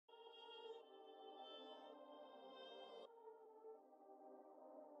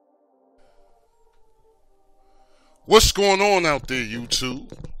What's going on out there,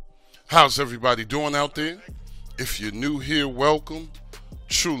 YouTube? How's everybody doing out there? If you're new here, welcome.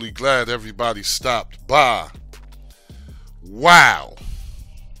 Truly glad everybody stopped by. Wow.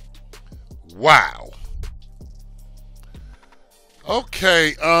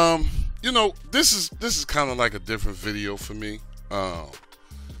 Okay, this is kind of like a different video for me.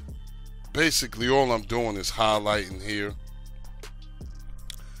 Basically all I'm doing is highlighting here.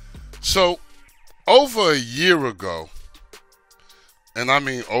 So, over a year ago, and I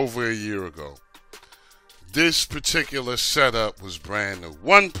mean over a year ago, this particular setup was brand new,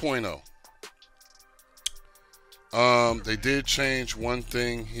 1.0. They did change one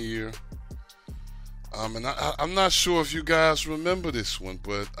thing here. And I'm not sure if you guys remember this one,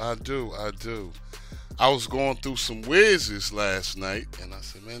 but I do. I was going through some whizzes last night, and I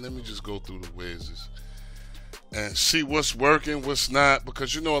said, man, let me just go through the whizzes and see what's working, what's not,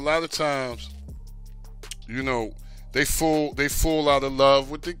 because a lot of times, they fall out of love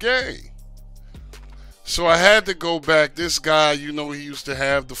with the game. So I had to go back. This guy, he used to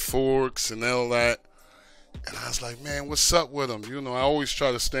have the forks and all that, and I was like, man, what's up with him? I always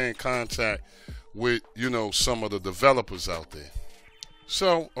try to stay in contact with, some of the developers out there.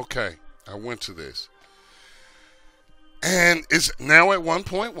 So, okay, I went to this. And it's now at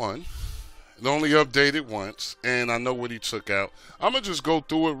 1.1. It only updated once, and I know what he took out. I'm going to just go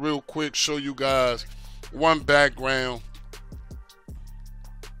through it real quick, show you guys one background.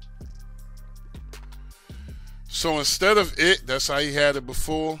 So instead of it, that's how he had it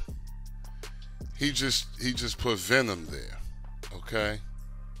before, he just put Venom there, okay?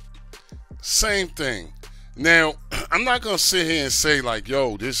 Same thing. Now, I'm not going to sit here and say like,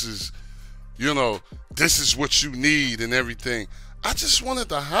 yo, this is what you need and everything. I just wanted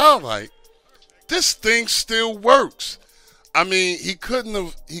to highlight this thing still works. I mean, he couldn't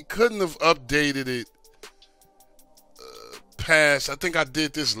have updated it past, I think I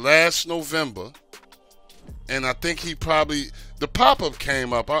did this last November, and I think the pop-up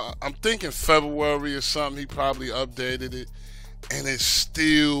came up, I'm thinking February or something, he probably updated it, and it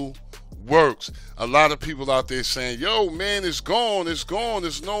still works. A lot of people out there saying, yo, man, it's gone,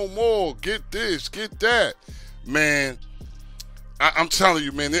 there's no more, get this, get that. Man, I'm telling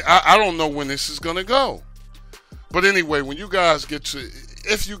you, man, I don't know when this is going to go. But anyway, when you guys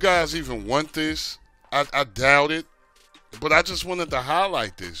if you guys even want this, I doubt it. But I just wanted to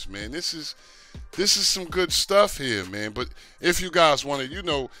highlight this, man. This is some good stuff here, man. But if you guys want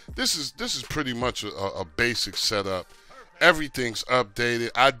to, this is pretty much a basic setup. Everything's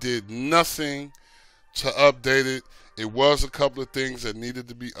updated. I did nothing to update it. It was a couple of things that needed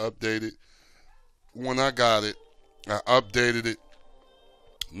to be updated. When I got it, I updated it.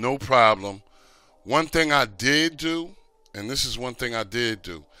 No problem. One thing I did do, and this is one thing I did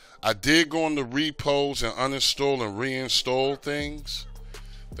do, I did go into repos and uninstall and reinstall things.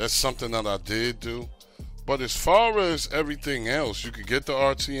 That's something that I did do. But as far as everything else, you could get the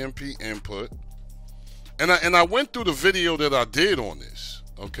RTMP input. And I went through the video that I did on this,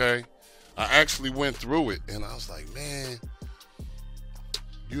 okay? I actually went through it, and I was like, man,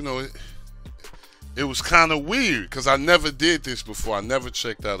 it was kind of weird because I never did this before. I never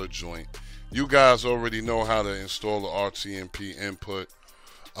checked out a joint. You guys already know how to install the RTMP input.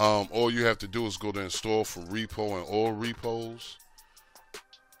 All you have to do is go to install for repo and all repos.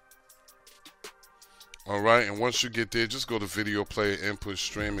 Alright, and once you get there, just go to video player input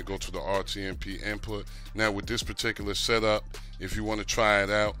stream and go to the RTMP input. Now with this particular setup, if you want to try it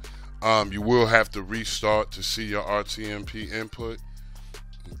out, you will have to restart to see your RTMP input.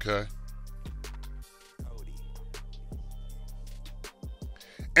 Okay.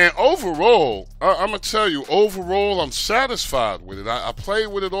 And overall, I'm going to tell you, overall, I'm satisfied with it. I played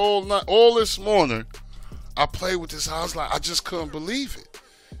with it all night, all this morning. I played with this. I was like, I just couldn't believe it.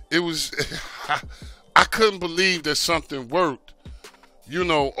 It was, I couldn't believe that something worked,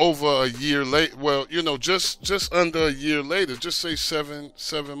 over a year late. Well, just under a year later, just say seven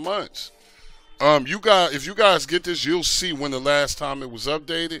months. If you guys get this, you'll see when the last time it was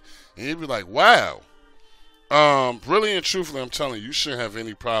updated, and you'll be like, wow. Really and truthfully, I'm telling you, you shouldn't have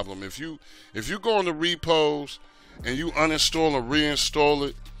any problem. If you go into repos and you uninstall or reinstall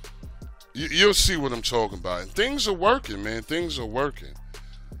it, you'll see what I'm talking about. And things are working, man. Things are working.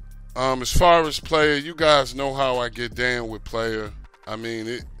 As far as player, you guys know how I get down with player. I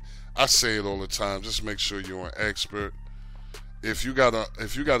mean, I say it all the time. Just make sure you're an expert. If you got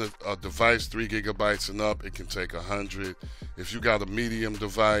a device 3 gigabytes and up, it can take 100. If you got a medium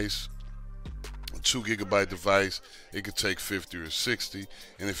device, 2 gigabyte device, it could take 50 or 60,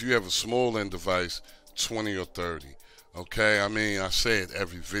 and if you have a small end device, 20 or 30. Okay, I mean, I say it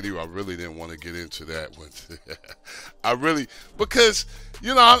every video. I really didn't want to get into that one. I really, because,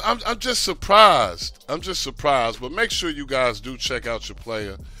 you know, I'm just surprised. I'm just surprised. But make sure you guys do check out your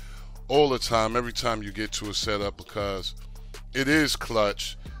player all the time, every time you get to a setup, because it is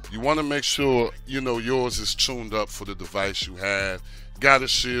clutch. You want to make sure, you know, yours is tuned up for the device you have. Got a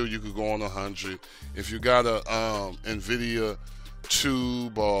shield, you could go on 100. If you got a NVIDIA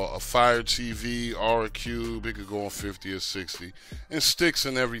tube or a Fire TV or a cube, it could go on 50 or 60. And sticks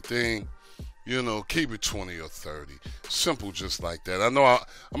and everything, you know, keep it 20 or 30. Simple, just like that. I know I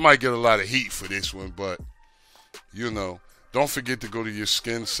might get a lot of heat for this one, but, you know, don't forget to go to your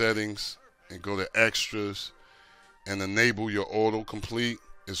skin settings and go to extras and enable your autocomplete.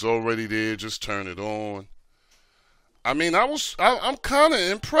 It's already there. Just turn it on. I mean, I'm kind of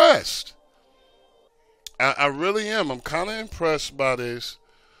impressed. I really am. I'm kind of impressed by this.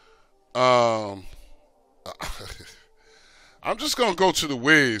 I'm just going to go to the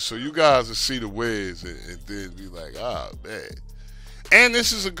Wiz so you guys will see the Wiz and then be like, ah, man. And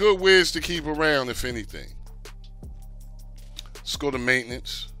this is a good Wiz to keep around, if anything. Let's go to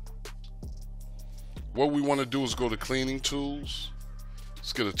maintenance. What we want to do is go to cleaning tools.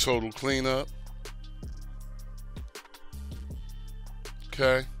 Let's get a total cleanup.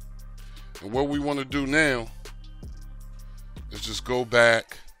 Okay. And what we want to do now is just go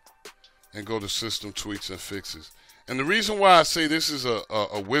back and go to system tweaks and fixes. And the reason why I say this is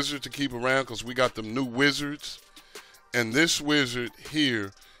a wizard to keep around, because we got them new wizards. And this wizard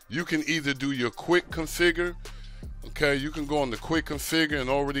here, you can either do your quick configure. Okay, you can go on the quick configure and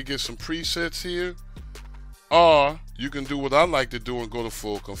already get some presets here. Or you can do what I like to do and go to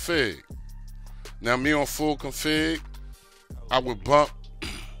full config. Now me on full config, I would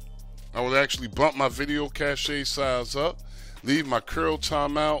actually bump my video cache size up, leave my curl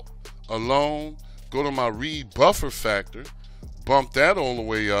timeout alone, go to my read buffer factor, bump that all the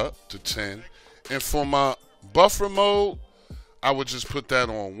way up to 10. And for my buffer mode, I would just put that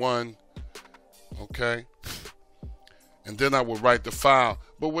on 1. Okay. And then I would write the file.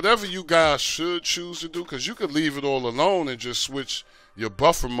 But whatever you guys should choose to do, because you could leave it all alone and just switch your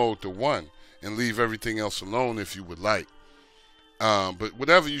buffer mode to 1 and leave everything else alone if you would like. But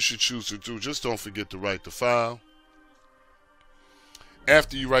whatever you should choose to do, just don't forget to write the file.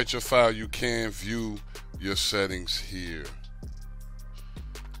 After you write your file, you can view your settings here.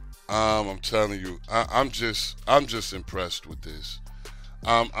 I'm telling you, I'm just impressed with this.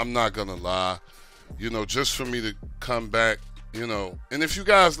 I'm not gonna lie. You know, just for me to come back, you know, and if you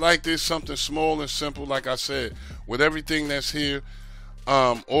guys like this, something small and simple, like I said, with everything that's here,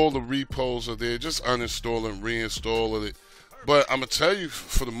 all the repos are there. Just uninstall and reinstall it. But I'm gonna tell you,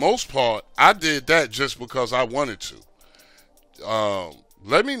 for the most part, I did that just because I wanted to.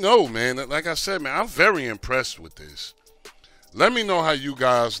 Let me know, man. Like I said, man, I'm very impressed with this. Let me know how you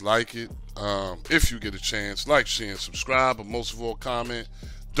guys like it. If you get a chance, like, share, and subscribe, but most of all, comment.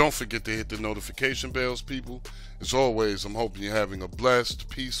 Don't forget to hit the notification bells, people. As always, I'm hoping you're having a blessed,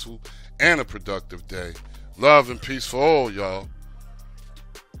 peaceful, and a productive day. Love and peace for all, y'all.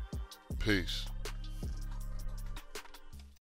 Peace.